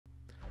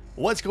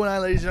What's going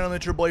on, ladies and gentlemen?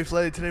 It's your boy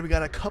Fleddy. Today we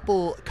got a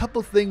couple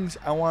things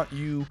I want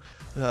you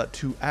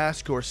to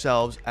ask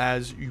yourselves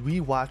as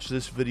we watch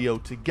this video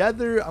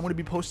together. I'm going to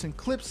be posting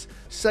clips,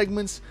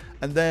 segments,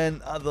 and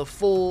then the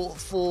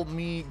full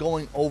me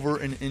going over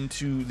and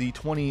into the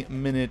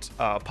 20-minute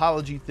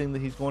apology thing that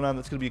he's going on.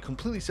 That's going to be a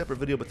completely separate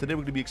video, but today we're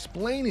going to be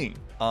explaining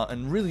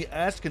and really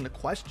asking the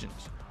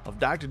questions of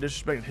Dr.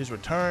 Disrespect and his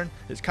return,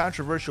 his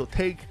controversial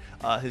take,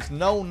 his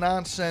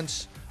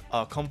no-nonsense,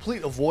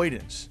 complete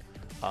avoidance,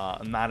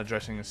 not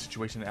addressing the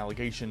situation, the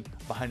allegation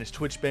behind his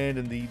Twitch ban,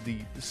 and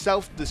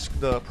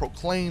the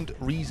proclaimed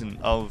reason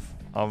of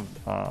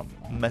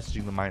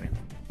messaging the minor,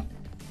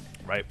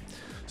 right?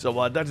 So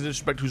Dr.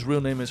 Disrespect, whose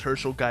real name is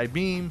Herschel Guy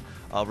Beam,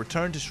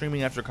 returned to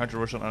streaming after a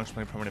controversial and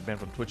unexplained permanent ban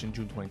from Twitch in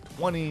June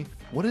 2020.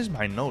 What is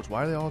my notes?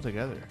 Why are they all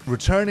together?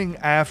 Returning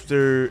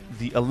after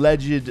the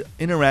alleged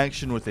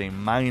interaction with a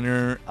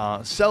minor,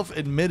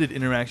 self-admitted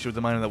interaction with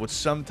a minor that would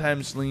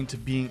sometimes lean to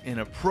being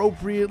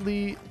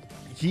inappropriately.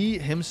 He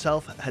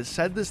himself has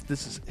said this.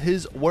 This is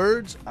his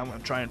words. I'm going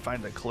to try and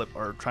find the clip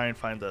or try and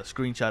find the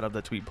screenshot of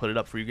the tweet, put it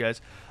up for you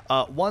guys.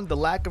 One, the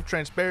lack of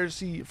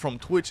transparency from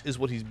Twitch is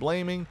what he's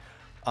blaming.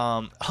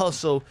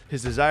 Also,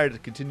 his desire to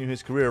continue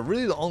his career.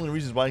 Really the only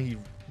reasons why he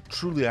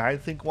truly, I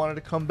think, wanted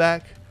to come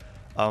back.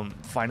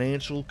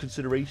 Financial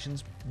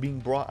considerations being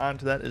brought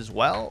onto that as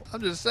well.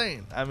 I'm just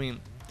saying. I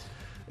mean,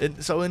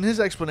 so in his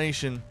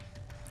explanation,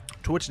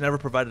 Twitch never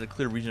provided a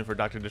clear reason for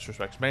Dr.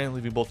 Disrespect's ban,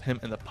 leaving both him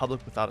and the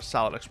public without a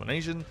solid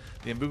explanation.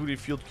 The ambiguity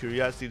fueled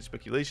curiosity and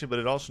speculation, but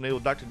it also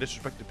enabled Dr.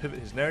 Disrespect to pivot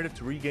his narrative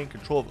to regain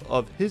control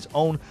of his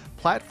own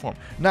platform.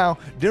 Now,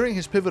 during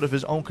his pivot of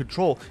his own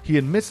control, he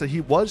admits that he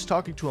was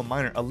talking to a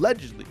minor,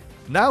 allegedly.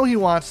 Now he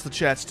wants the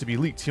chats to be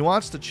leaked. He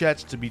wants the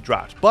chats to be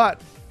dropped.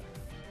 But,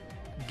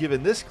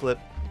 given this clip,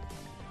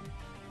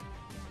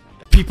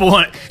 people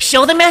want to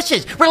show the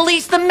message,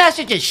 release the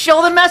messages,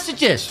 show the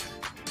messages.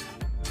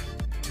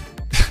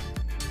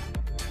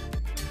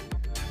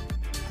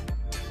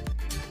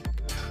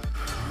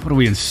 What are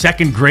we in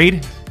second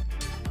grade?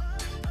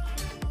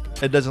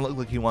 It doesn't look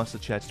like he wants the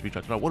chats to be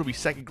dropped. What are we,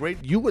 second grade?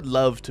 You would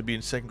love to be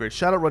in second grade.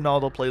 Shout out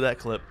Ronaldo, play that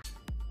clip.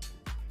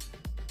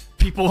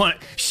 People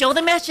want to show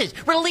the message,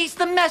 release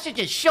the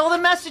messages, show the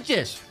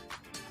messages.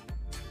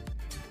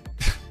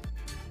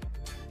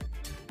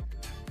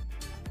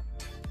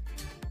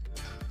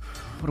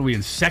 What are we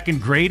in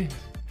second grade?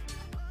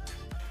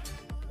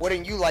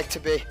 Wouldn't you like to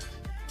be?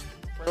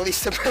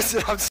 Release the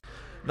message.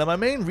 Now, my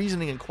main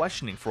reasoning and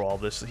questioning for all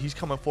this that he's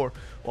coming for,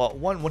 well,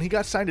 one, when he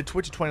got signed to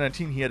Twitch in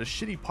 2019, he had a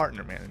shitty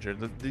partner manager.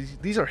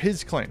 These are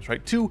his claims,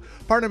 right? Two,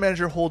 partner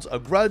manager holds a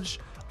grudge,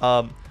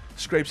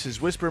 scrapes his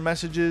whisper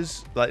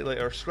messages,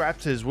 or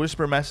scraps his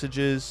whisper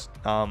messages.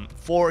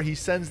 Four, he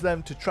sends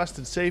them to trust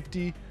and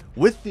safety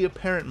with the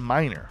apparent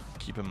minor,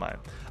 keep in mind.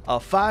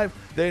 Five,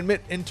 they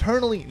admit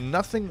internally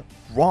nothing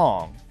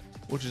wrong,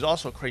 which is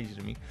also crazy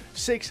to me.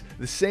 Six,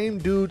 the same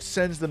dude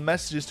sends the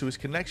messages to his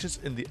connections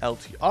in the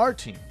LTR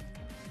team.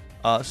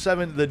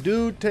 7, the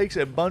dude takes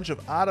a bunch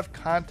of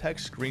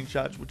out-of-context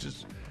screenshots, which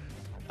is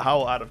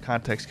how out of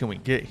context can we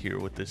get here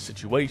with this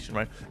situation,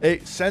 right?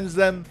 8, sends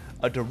them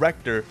a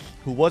director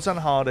who was on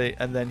holiday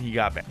and then he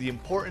got back. The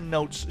important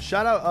notes,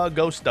 shout out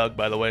Ghost Dog,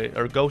 by the way,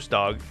 or Ghost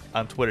Dog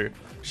on Twitter.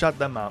 Shout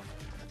them out.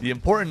 The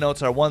important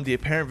notes are: 1, the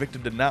apparent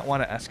victim did not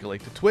want to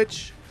escalate to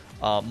Twitch.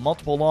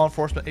 Multiple law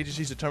enforcement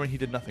agencies determined he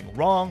did nothing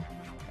wrong.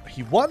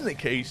 He won the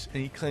case,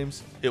 and he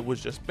claims it was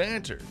just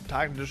banter.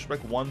 Dr.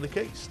 Disrespect won the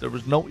case. There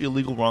was no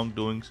illegal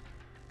wrongdoings.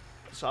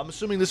 So I'm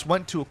assuming this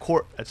went to a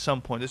court at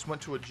some point. This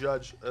went to a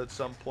judge at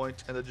some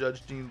point, and the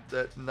judge deemed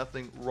that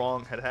nothing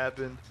wrong had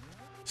happened.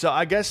 So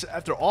I guess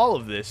after all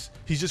of this,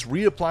 he's just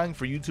reapplying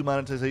for YouTube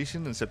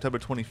monetization in September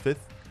 25th.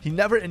 He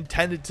never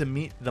intended to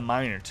meet the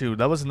minor, too.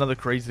 That was another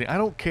crazy thing. I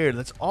don't care.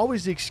 That's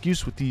always the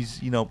excuse with these,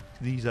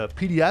 these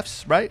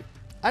PDFs, right?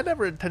 I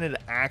never intended to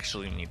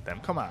actually meet them.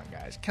 Come on,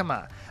 guys. Come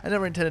on. I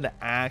never intended to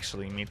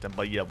actually meet them.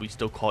 But yeah, we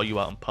still call you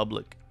out in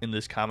public in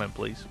this comment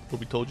place where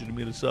we told you to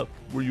meet us up,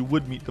 where you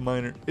would meet the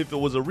minor if it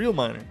was a real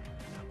minor.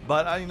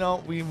 But,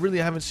 we really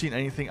haven't seen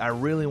anything. I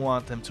really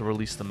want them to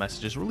release the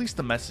messages. Release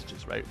the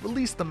messages, right?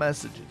 Release the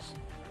messages.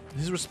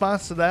 His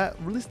response to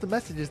that, release the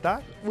messages,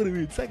 Doc. What are we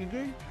in second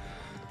grade?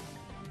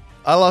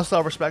 I lost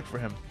all respect for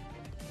him.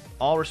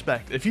 All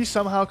respect. If he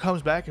somehow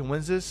comes back and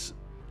wins this,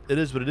 it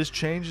is what it is.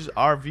 Changes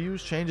our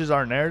views, changes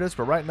our narratives.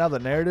 But right now, the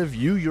narrative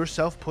you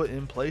yourself put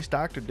in place,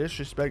 Dr.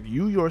 Disrespect,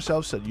 you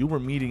yourself said you were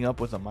meeting up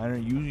with a minor.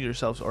 You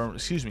yourself, or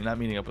excuse me, not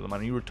meeting up with a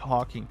minor. You were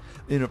talking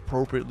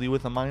inappropriately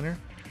with a minor,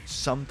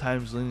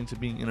 sometimes leaning to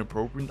being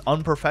inappropriate,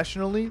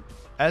 unprofessionally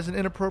as an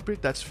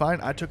inappropriate. That's fine.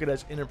 I took it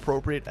as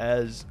inappropriate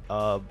as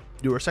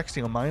you were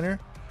sexting a minor.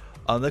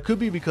 That could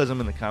be because I'm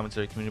in the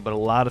commentary community, but a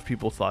lot of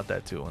people thought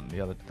that too. And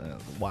the other,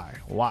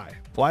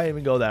 why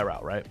even go that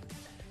route, right?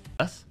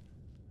 Yes.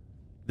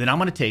 Then I'm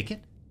going to take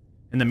it.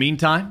 In the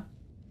meantime,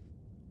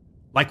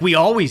 like we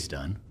always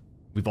done,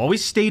 we've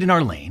always stayed in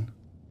our lane.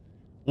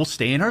 We'll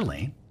stay in our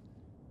lane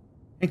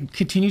and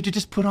continue to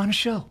just put on a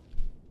show.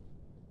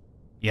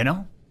 You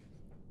know?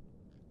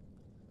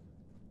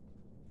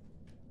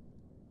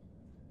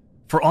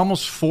 For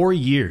almost 4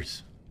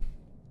 years,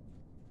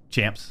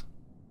 champs,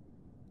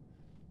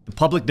 the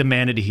public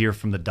demanded to hear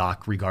from the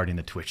doc regarding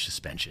the Twitch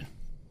suspension.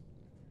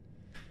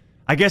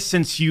 I guess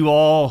since you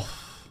all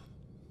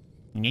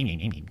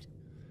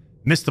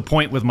missed the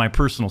point with my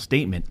personal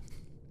statement,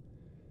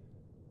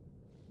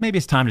 maybe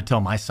it's time to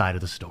tell my side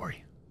of the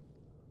story.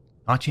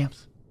 Huh,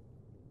 champs?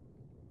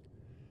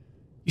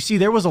 You see,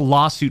 there was a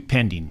lawsuit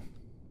pending,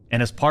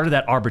 and as part of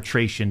that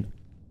arbitration,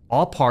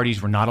 all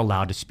parties were not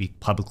allowed to speak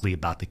publicly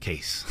about the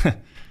case.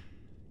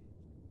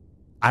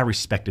 I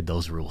respected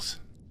those rules.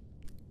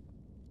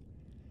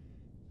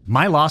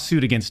 My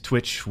lawsuit against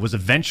Twitch was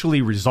eventually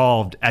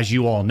resolved, as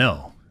you all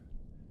know.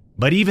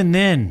 But even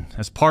then,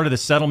 as part of the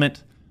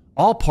settlement,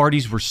 all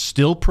parties were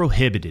still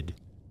prohibited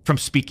from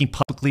speaking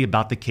publicly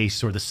about the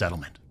case or the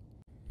settlement.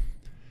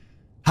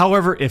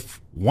 However, if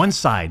one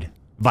side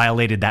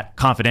violated that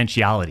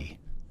confidentiality,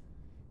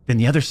 then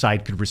the other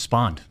side could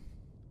respond.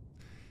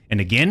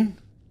 And again,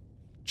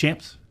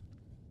 champs,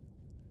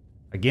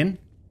 again,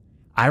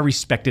 I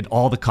respected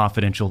all the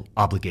confidential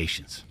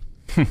obligations.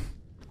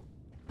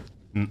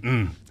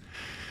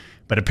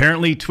 But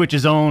apparently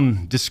Twitch's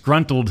own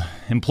disgruntled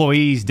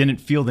employees didn't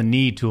feel the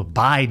need to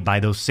abide by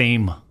those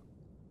same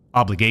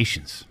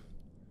obligations.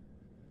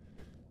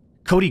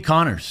 Cody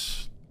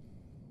Connors,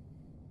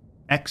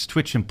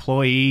 ex-Twitch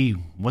employee,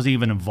 wasn't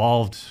even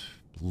involved,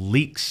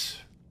 leaks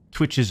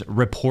Twitch's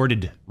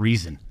reported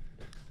reason.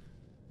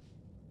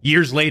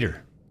 Years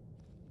later,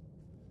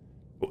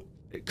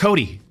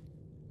 Cody,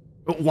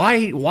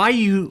 why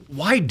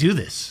do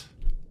this?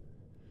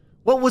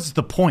 What was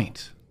the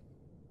point?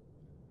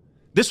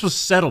 This was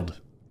settled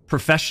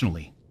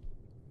professionally.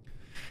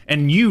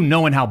 And you,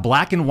 knowing how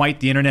black and white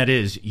the internet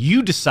is,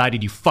 you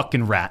decided, you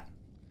fucking rat,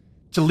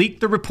 to leak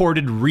the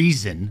reported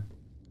reason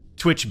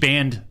Twitch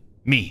banned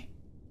me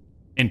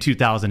in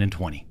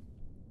 2020.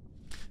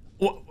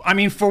 I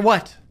mean, for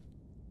what?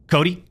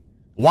 Cody,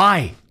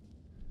 why?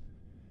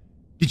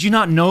 Did you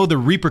not know the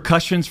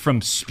repercussions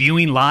from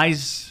spewing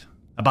lies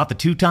about the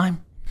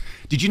two-time?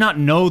 Did you not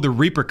know the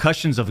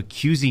repercussions of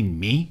accusing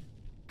me,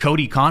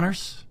 Cody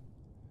Connors?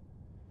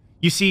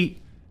 You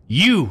see,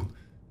 you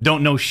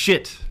don't know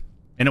shit,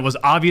 and it was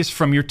obvious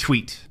from your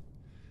tweet.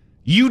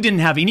 You didn't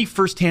have any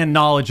firsthand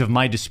knowledge of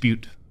my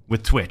dispute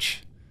with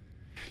Twitch.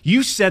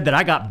 You said that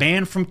I got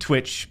banned from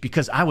Twitch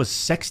because I was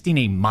sexting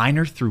a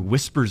minor through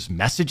Whisper's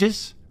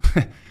messages?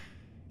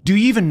 Do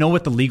you even know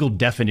what the legal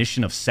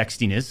definition of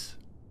sexting is?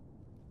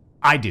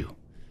 I do.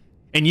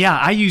 And yeah,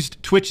 I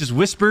used Twitch's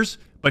Whispers,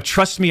 but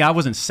trust me, I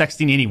wasn't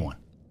sexting anyone.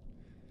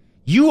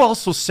 You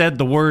also said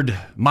the word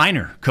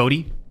minor,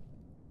 Cody.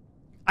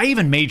 I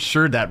even made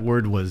sure that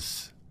word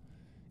was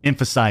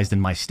emphasized in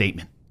my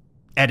statement,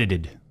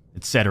 edited,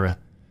 etc.,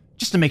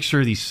 just to make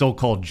sure these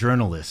so-called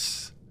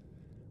journalists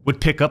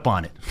would pick up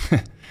on it.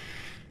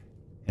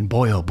 And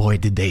boy, oh boy,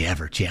 did they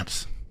ever,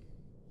 champs.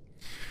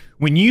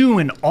 When you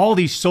and all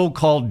these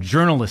so-called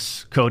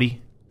journalists,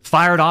 Cody,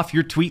 fired off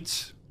your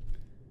tweets,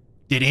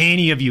 did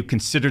any of you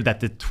consider that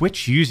the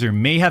Twitch user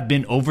may have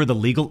been over the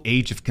legal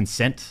age of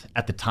consent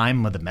at the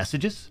time of the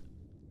messages?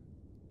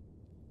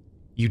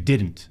 You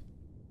didn't.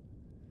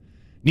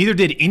 Neither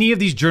did any of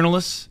these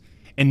journalists,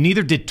 and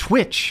neither did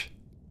Twitch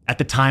at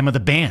the time of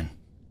the ban.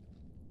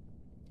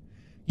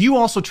 You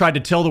also tried to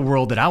tell the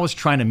world that I was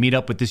trying to meet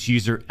up with this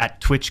user at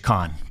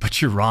TwitchCon,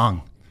 but you're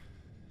wrong.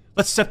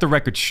 Let's set the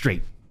record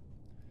straight.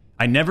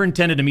 I never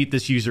intended to meet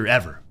this user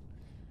ever.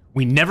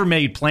 We never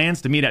made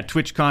plans to meet at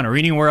TwitchCon or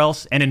anywhere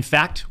else, and in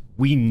fact,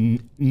 we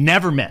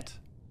never met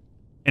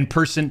in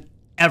person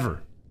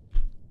ever.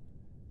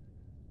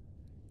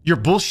 Your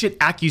bullshit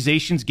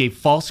accusations gave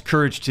false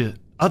courage to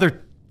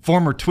other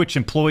former Twitch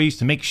employees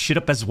to make shit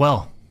up as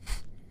well.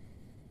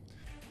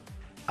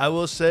 I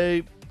will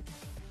say,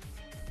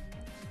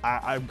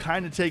 I'm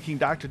kind of taking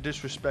Dr.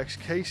 Disrespect's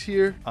case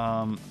here.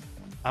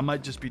 I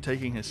might just be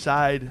taking his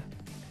side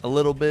a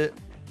little bit.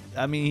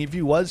 I mean, if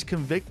he was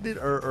convicted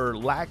or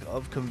lack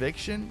of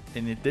conviction,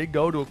 and it did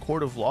go to a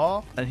court of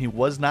law, and he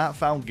was not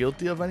found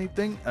guilty of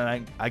anything,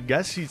 and I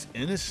guess he's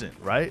innocent,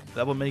 right?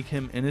 That would make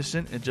him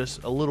innocent, and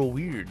just a little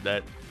weird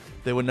that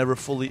they would never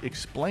fully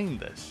explain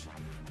this.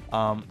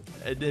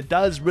 It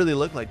does really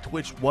look like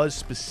Twitch was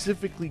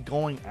specifically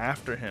going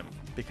after him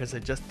because they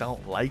just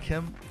don't like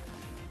him.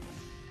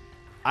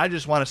 I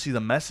just want to see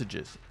the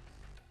messages,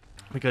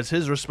 because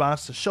his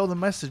response to "show the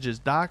messages,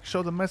 doc,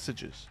 show the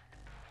messages,"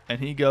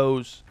 and he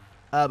goes,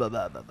 blah, blah,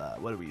 blah, blah.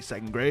 What are we,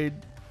 second grade?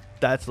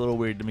 That's a little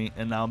weird to me,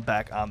 and now I'm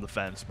back on the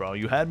fence, bro.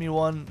 You had me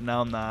one,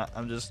 now I'm not.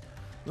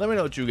 Let me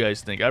know what you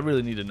guys think. I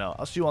really need to know.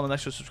 I'll see you on the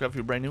next one. Subscribe if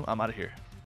you're brand new. I'm out of here.